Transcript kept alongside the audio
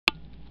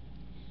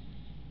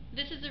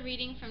This is a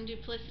reading from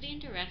Duplicity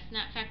and Duress,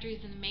 Snap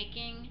Factories in the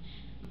Making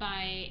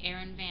by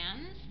Erin,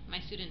 my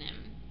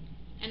pseudonym.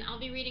 And I'll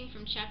be reading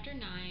from Chapter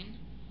 9,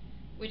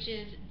 which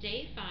is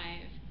Day 5,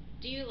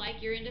 Do You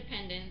Like Your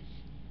Independence?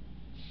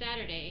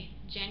 Saturday,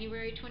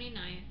 January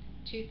 29th,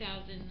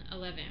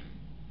 2011.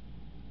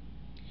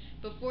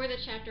 Before the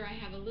chapter, I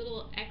have a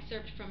little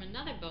excerpt from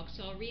another book,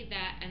 so I'll read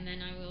that and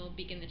then I will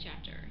begin the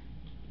chapter.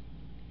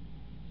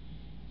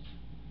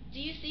 Do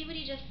you see what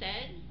he just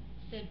said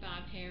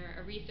Bob Hare,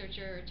 a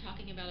researcher,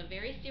 talking about a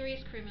very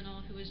serious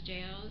criminal who was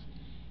jailed.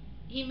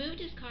 He moved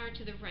his car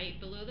to the right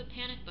below the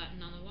panic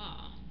button on the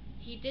wall.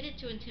 He did it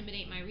to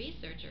intimidate my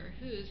researcher,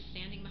 who's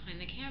standing behind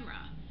the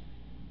camera.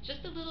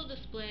 Just a little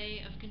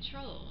display of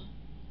control.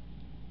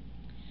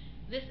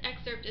 This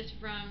excerpt is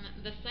from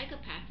The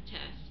Psychopath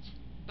Test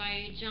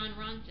by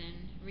Ron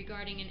Jonson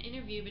regarding an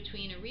interview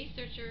between a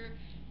researcher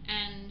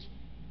and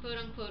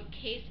quote-unquote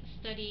case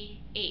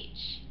study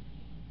H,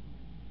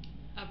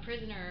 a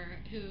prisoner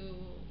who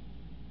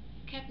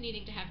kept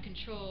needing to have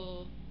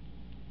control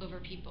over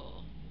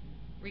people,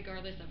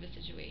 regardless of the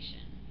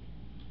situation.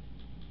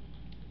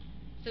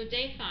 So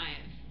Day 5,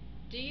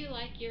 do you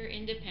like your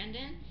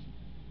independence?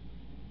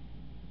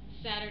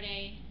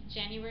 Saturday,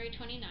 January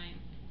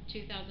 29th,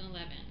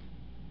 2011.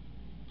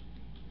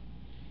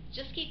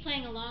 Just keep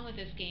playing along with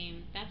this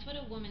game. That's what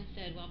a woman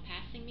said while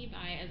passing me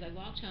by as I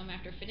walked home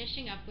after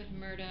finishing up with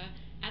Murda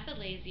at the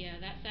Lazia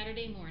that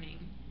Saturday morning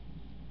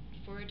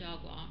for a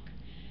dog walk.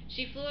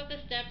 She flew up the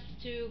steps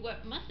to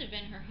what must have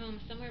been her home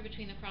somewhere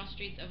between the cross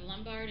streets of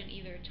Lombard and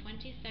either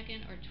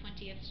 22nd or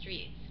 20th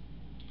Streets.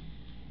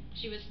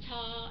 She was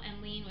tall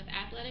and lean with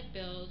athletic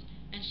build,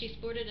 and she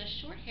sported a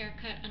short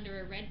haircut under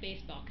a red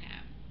baseball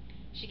cap.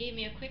 She gave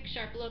me a quick,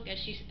 sharp look as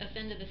she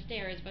ascended the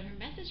stairs, but her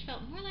message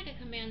felt more like a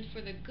command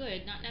for the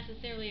good, not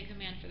necessarily a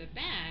command for the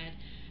bad,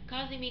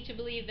 causing me to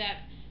believe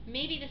that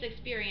maybe this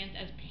experience,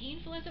 as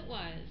painful as it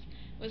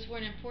was for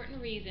an important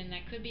reason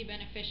that could be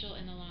beneficial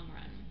in the long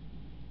run.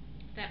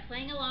 That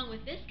playing along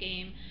with this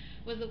game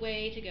was the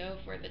way to go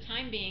for the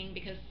time being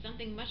because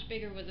something much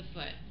bigger was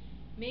afoot.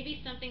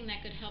 Maybe something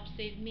that could help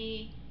save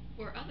me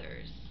or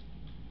others.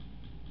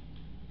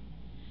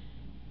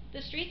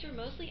 The streets were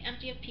mostly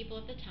empty of people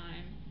at the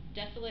time,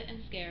 desolate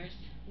and scarce.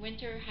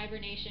 Winter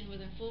hibernation was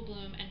in full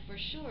bloom, and for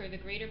sure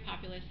the greater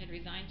populace had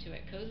resigned to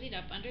it, cozied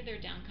up under their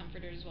down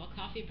comforters while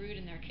coffee brewed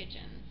in their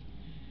kitchens.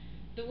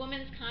 The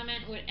woman's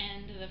comment would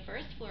end the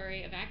first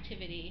flurry of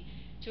activity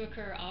to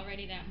occur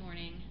already that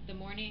morning, the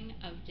morning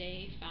of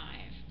Day 5.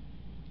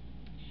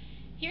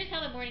 Here's how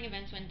the morning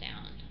events went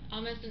down.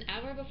 Almost an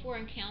hour before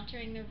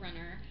encountering the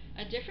runner,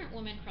 a different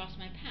woman crossed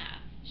my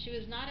path. She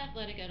was not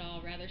athletic at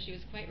all, rather she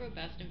was quite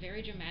robust and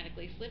very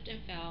dramatically slipped and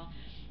fell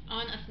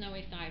on a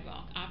snowy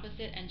sidewalk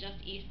opposite and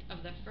just east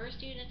of the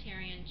First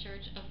Unitarian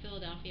Church of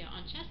Philadelphia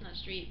on Chestnut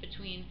Street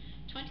between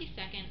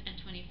 22nd and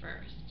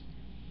 21st.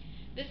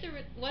 This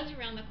was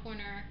around the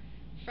corner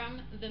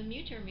from the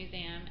Mutter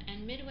Museum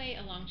and midway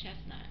along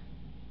Chestnut.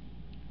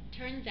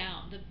 Turns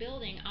out the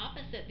building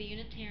opposite the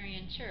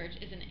Unitarian Church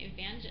is an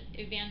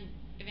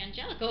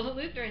evangelical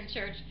Lutheran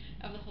Church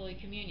of the Holy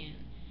Communion.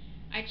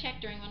 I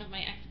checked during one of my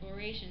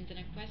explorations in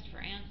a quest for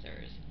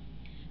answers.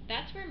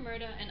 That's where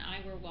Murda and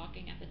I were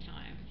walking at the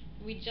time.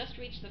 We just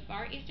reached the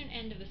far eastern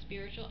end of the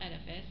spiritual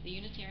edifice, the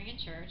Unitarian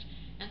Church,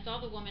 and saw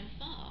the woman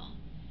fall.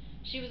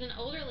 She was an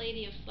older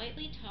lady of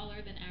slightly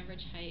taller than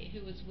average height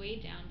who was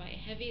weighed down by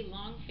a heavy,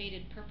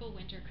 long-faded purple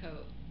winter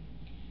coat.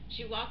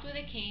 She walked with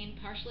a cane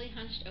partially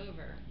hunched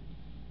over.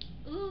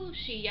 "Ooh,"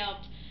 she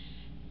yelped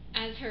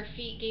as her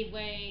feet gave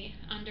way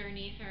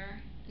underneath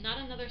her. Not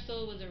another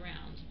soul was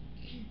around.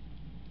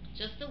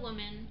 Just the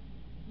woman,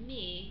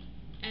 me,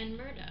 and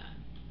Murda.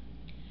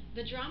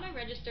 The drama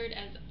registered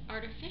as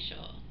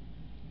artificial,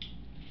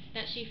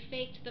 that she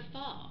faked the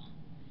fall.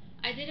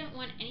 I didn't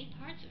want any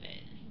parts of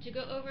it. To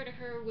go over to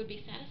her would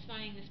be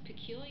satisfying this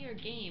peculiar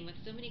game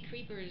with so many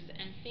creepers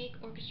and fake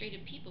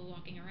orchestrated people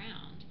walking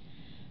around.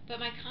 But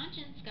my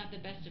conscience got the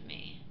best of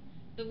me.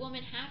 The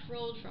woman half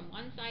rolled from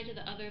one side to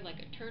the other like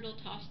a turtle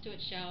tossed to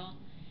its shell.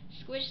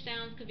 Squish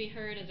sounds could be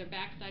heard as her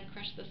backside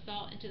crushed the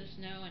salt into the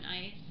snow and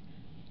ice.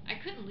 I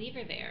couldn't leave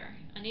her there,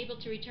 unable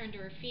to return to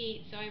her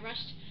feet, so I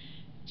rushed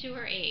to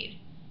her aid.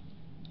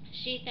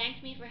 She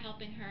thanked me for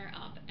helping her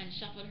up and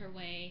shuffled her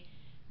way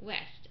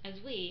west as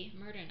we,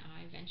 Murda and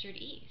I, ventured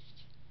east.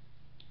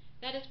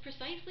 That is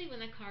precisely when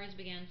the cars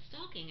began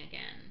stalking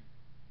again.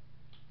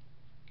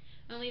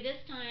 Only this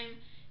time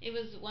it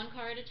was one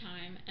car at a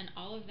time, and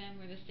all of them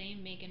were the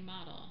same make and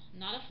model,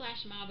 not a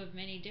flash mob of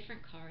many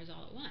different cars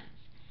all at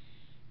once.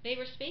 They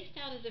were spaced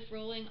out as if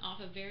rolling off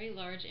a very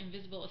large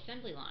invisible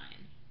assembly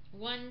line.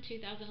 One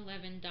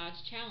 2011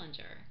 Dodge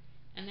Challenger,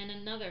 and then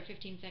another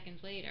 15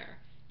 seconds later,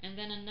 and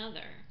then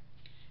another.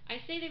 I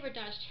say they were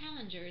Dodge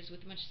Challengers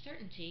with much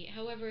certainty.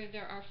 However,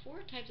 there are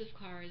 4 types of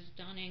cars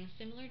donning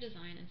similar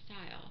design and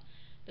style: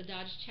 the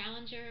Dodge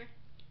Challenger,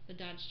 the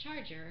Dodge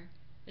Charger,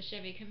 the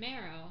Chevy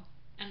Camaro,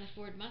 and the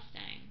Ford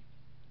Mustang.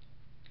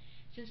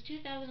 Since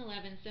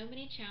 2011, so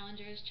many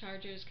Challengers,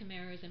 Chargers,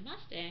 Camaros, and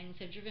Mustangs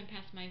have driven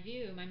past my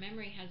view, my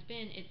memory has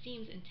been, it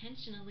seems,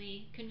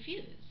 intentionally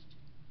confused.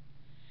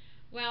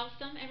 While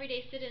some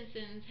everyday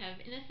citizens have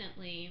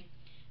innocently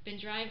been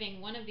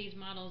driving one of these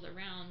models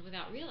around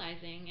without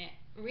realizing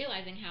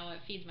how it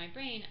feeds my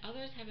brain,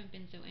 others haven't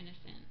been so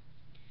innocent.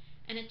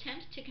 An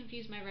attempt to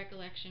confuse my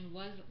recollection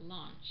was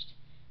launched.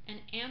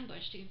 An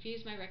ambush to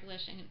confuse my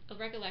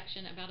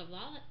recollection about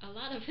a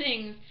lot of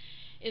things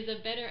is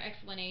a better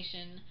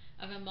explanation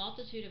of a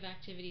multitude of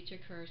activity to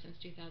occur since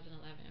 2011.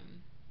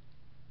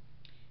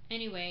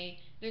 Anyway,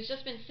 there's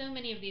just been so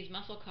many of these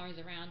muscle cars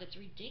around, it's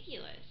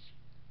ridiculous.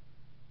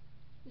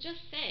 Just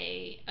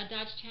say a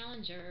Dodge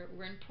Challenger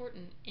were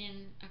important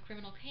in a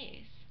criminal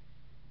case.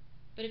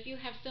 But if you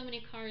have so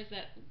many cars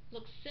that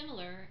look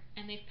similar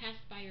and they've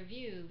passed by your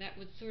view, that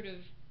would sort of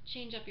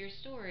change up your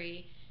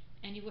story,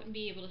 and you wouldn't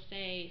be able to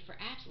say for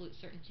absolute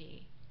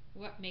certainty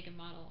what make and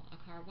model a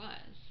car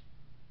was.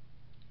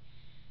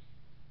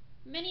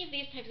 Many of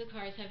these types of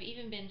cars have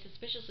even been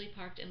suspiciously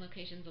parked in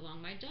locations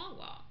along my dog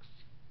walks.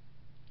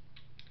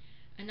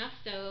 Enough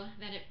so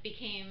that it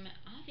became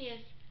obvious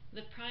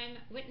the prime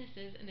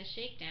witnesses in the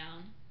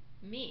shakedown,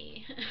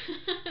 me,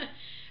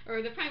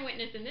 or the prime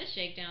witness in this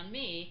shakedown,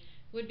 me,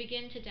 would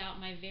begin to doubt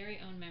my very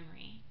own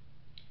memory.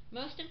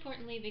 Most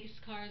importantly, these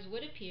cars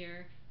would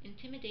appear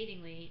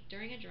intimidatingly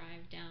during a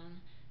drive down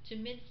to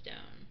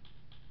Midstone,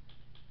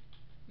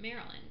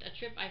 Maryland, a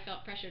trip I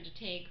felt pressured to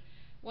take,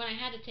 one I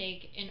had to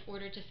take in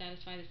order to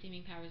satisfy the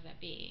seeming powers that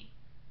be.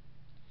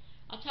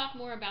 I'll talk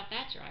more about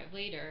that drive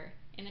later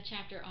in the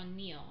chapter on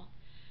Neil,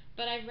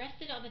 but I've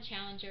rested on the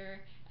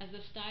Challenger as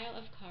the style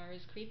of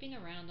cars creeping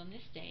around on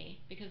this day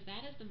because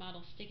that is the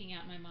model sticking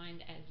out in my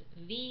mind as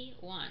the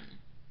one.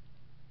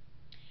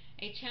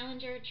 A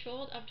Challenger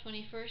trolled up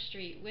 21st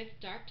Street with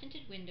dark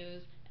tinted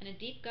windows and a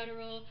deep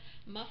guttural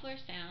muffler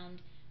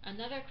sound.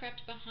 Another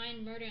crept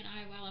behind Murder and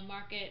I while on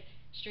Market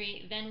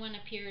Street, then one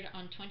appeared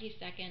on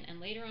 22nd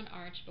and later on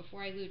Arch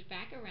before I looped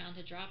back around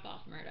to drop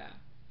off Murda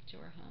to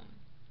her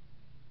home.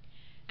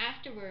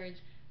 Afterwards,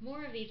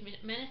 more of these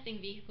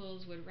menacing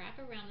vehicles would wrap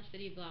around the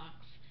city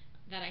blocks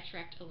that I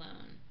trekked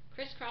alone,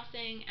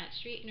 crisscrossing at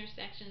street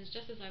intersections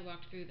just as I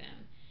walked through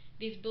them.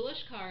 These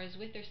bullish cars,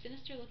 with their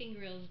sinister-looking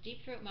grills,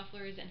 deep-throat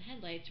mufflers, and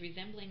headlights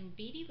resembling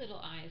beady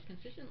little eyes,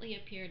 consistently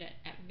appeared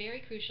at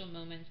very crucial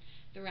moments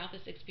throughout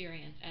this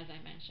experience, as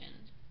I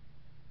mentioned.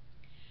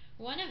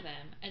 One of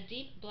them, a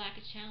deep black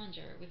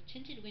Challenger with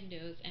tinted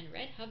windows and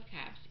red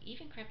hubcaps,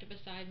 even crept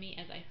beside me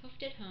as I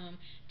hoofed it home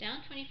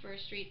down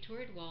 21st Street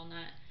toward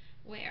Walnut,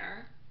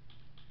 where,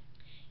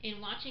 in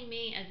watching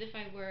me as if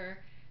I were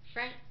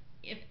fresh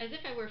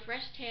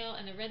tail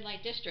in the red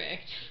light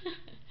district,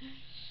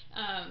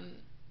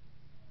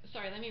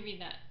 let me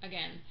read that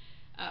again.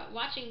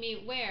 Watching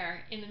me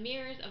where, in the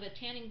mirrors of the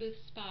tanning booth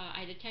spa,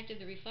 I detected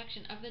the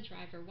reflection of the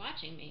driver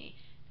watching me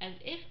as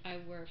if I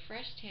were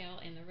fresh tail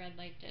in the red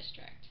light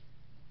district.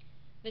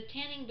 The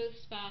tanning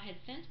booth spa had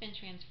since been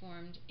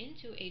transformed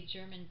into a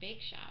German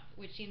bake shop,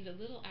 which seems a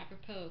little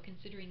apropos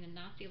considering the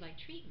Nazi-like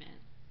treatment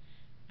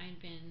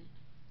I'd been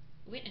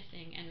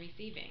witnessing and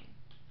receiving.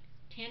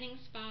 Tanning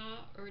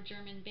spa or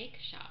German bake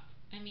shop?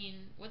 I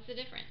mean, what's the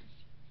difference?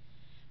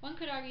 One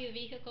could argue the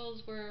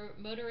vehicles were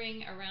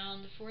motoring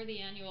around for the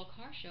annual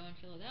car show in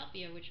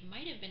Philadelphia, which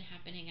might have been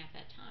happening at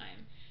that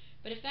time.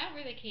 But if that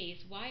were the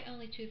case, why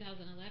only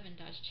 2011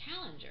 Dodge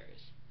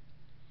Challengers?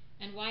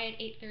 And why at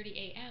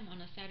 8:30 a.m.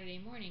 on a Saturday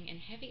morning in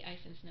heavy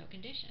ice and snow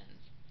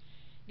conditions?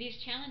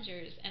 These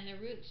Challengers and their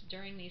routes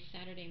during these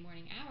Saturday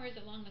morning hours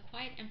along the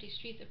quiet, empty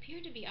streets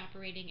appeared to be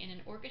operating in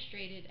an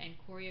orchestrated and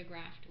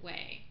choreographed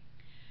way.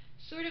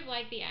 Sort of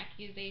like the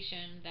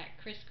accusation that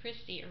Chris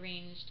Christie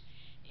arranged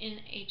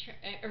a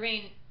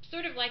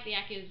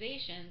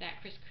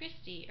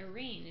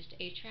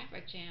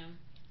traffic jam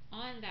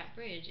on that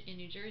bridge in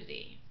New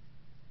Jersey.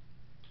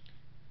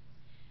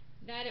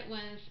 That it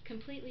was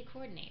completely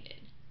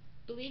coordinated.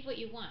 Believe what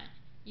you want.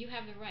 You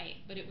have the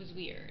right, but it was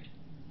weird.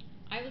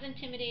 I was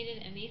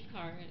intimidated, and these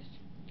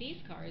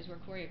cars were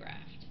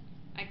choreographed.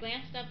 I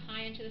glanced up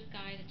high into the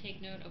sky to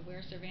take note of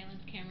where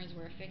surveillance cameras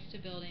were affixed to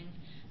buildings,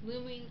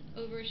 looming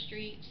over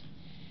street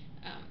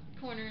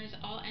corners,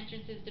 all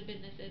entrances to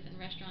businesses and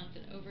restaurants,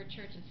 and over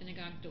church and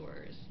synagogue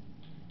doors.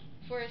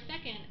 For a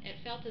second,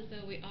 it felt as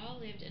though we all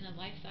lived in a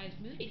life-size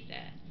movie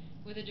set,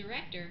 with a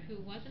director who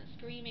wasn't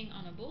screaming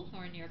on a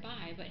bullhorn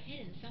nearby, but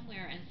hidden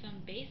somewhere in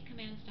some base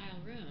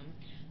command-style room,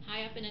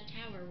 high up in a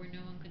tower where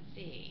no one could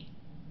see.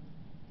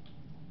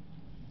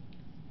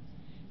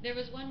 There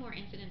was one more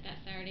incident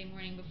that Saturday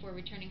morning before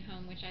returning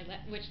home which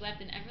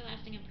left an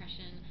everlasting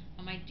impression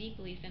on my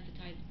deeply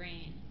sensitized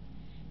brain.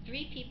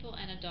 3 people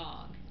and a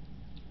dog.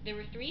 There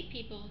were 3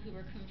 people who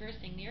were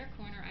conversing near a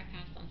corner I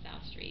passed on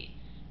South Street.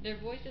 Their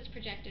voices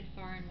projected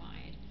far and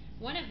wide.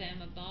 One of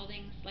them, a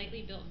balding,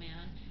 slightly built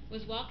man,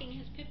 was walking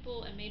his pit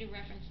bull and made a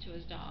reference to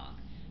his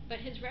dog. But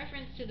his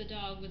reference to the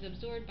dog was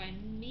absorbed by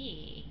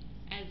me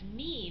as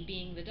me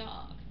being the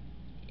dog.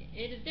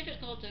 It is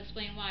difficult to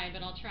explain why,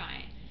 but I'll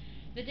try.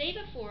 The day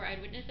before,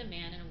 I'd witnessed a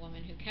man and a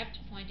woman who kept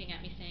pointing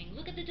at me saying,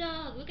 "Look at the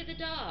dog! Look at the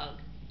dog!"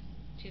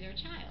 to their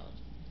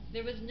child.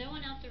 There was no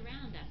one else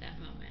around at that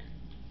moment.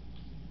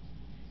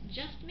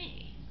 Just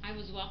me. I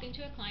was walking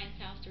to a client's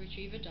house to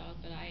retrieve a dog,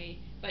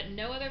 but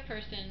no other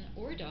person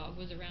or dog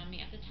was around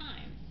me at the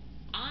time.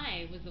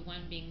 I was the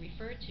one being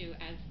referred to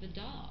as the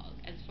dog,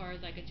 as far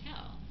as I could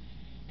tell.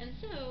 And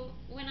so,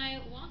 when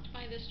I walked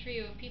by this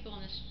trio of people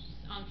on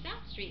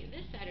South Street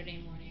this Saturday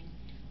morning,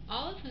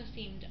 all of whom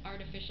seemed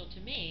artificial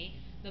to me,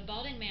 the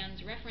balding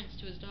man's reference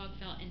to his dog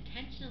felt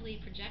intentionally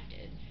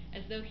projected,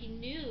 as though he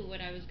knew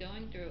what I was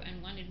going through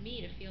and wanted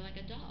me to feel like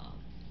a dog.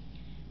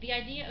 The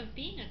idea of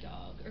being a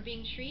dog, or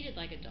being treated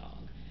like a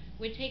dog,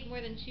 would take more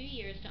than 2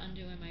 years to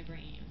undo in my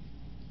brain.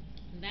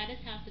 That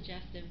is how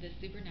suggestive this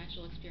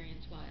supernatural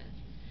experience was.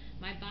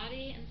 My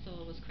body and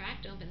soul was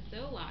cracked open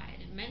so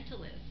wide,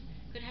 mentalists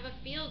could have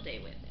a field day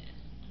with it.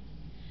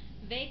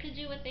 They could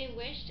do what they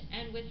wished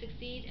and would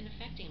succeed in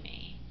affecting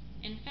me.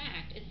 In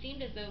fact, it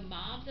seemed as though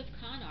mobs of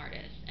con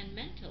artists and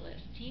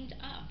mentalists teamed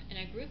up in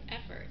a group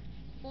effort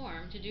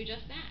formed to do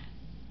just that.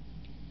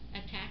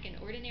 Attack an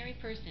ordinary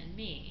person,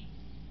 me.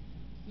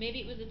 Maybe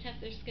it was to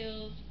test their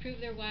skills, prove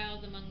their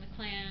wiles among the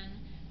clan,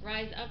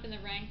 rise up in the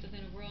ranks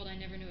within a world I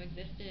never knew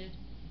existed.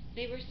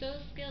 They were so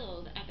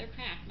skilled at their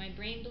craft, my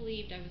brain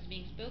believed I was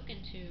being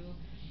spoken to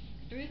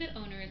through the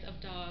owners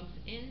of dogs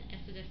in a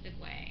sadistic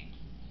way.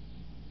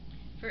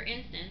 For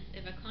instance,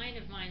 if a client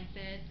of mine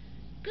said,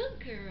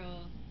 good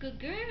girl,"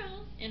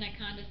 in a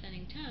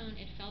condescending tone,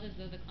 it felt as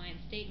though the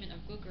client's statement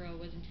of good girl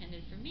was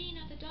intended for me,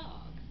 not the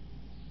dog.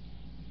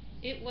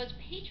 It was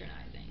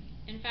patronizing.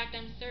 In fact,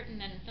 I'm certain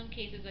that in some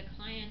cases a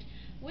client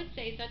would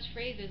say such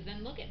phrases,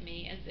 then look at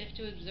me as if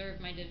to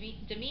observe my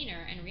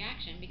demeanor and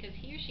reaction because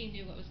he or she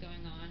knew what was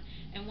going on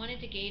and wanted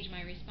to gauge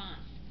my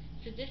response.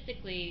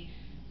 Sadistically,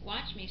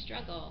 watch me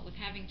struggle with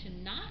having to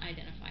not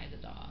identify as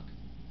a dog.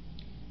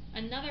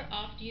 Another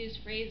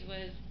oft-used phrase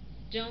was,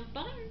 "Don't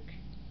bark."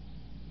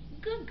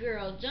 "Good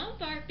girl, don't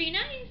bark, be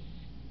nice."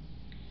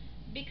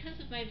 Because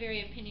of my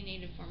very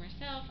opinionated former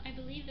self, I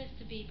believe this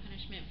to be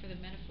punishment for the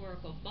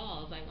metaphorical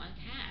balls I once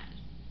had.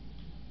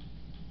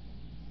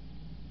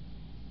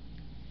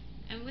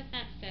 And with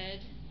that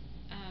said,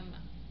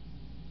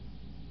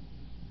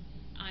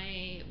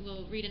 I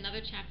will read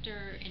another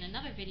chapter in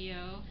another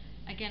video.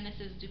 Again, this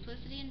is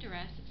Duplicity and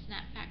Duress,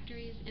 Snap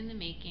Factories in the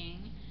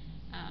Making.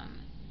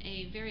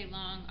 A very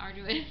long,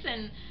 arduous,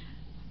 and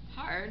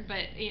hard,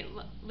 but a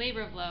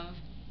labor of love.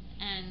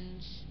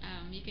 And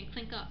you can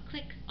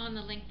click on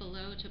the link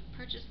below to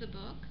purchase the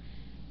book,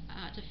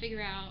 to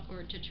figure out,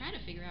 or to try to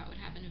figure out what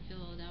happened in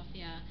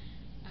Philadelphia,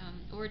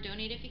 or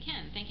donate if you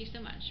can. Thank you so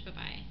much.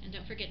 Bye-bye. And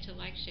don't forget to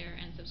like, share,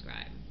 and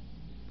subscribe.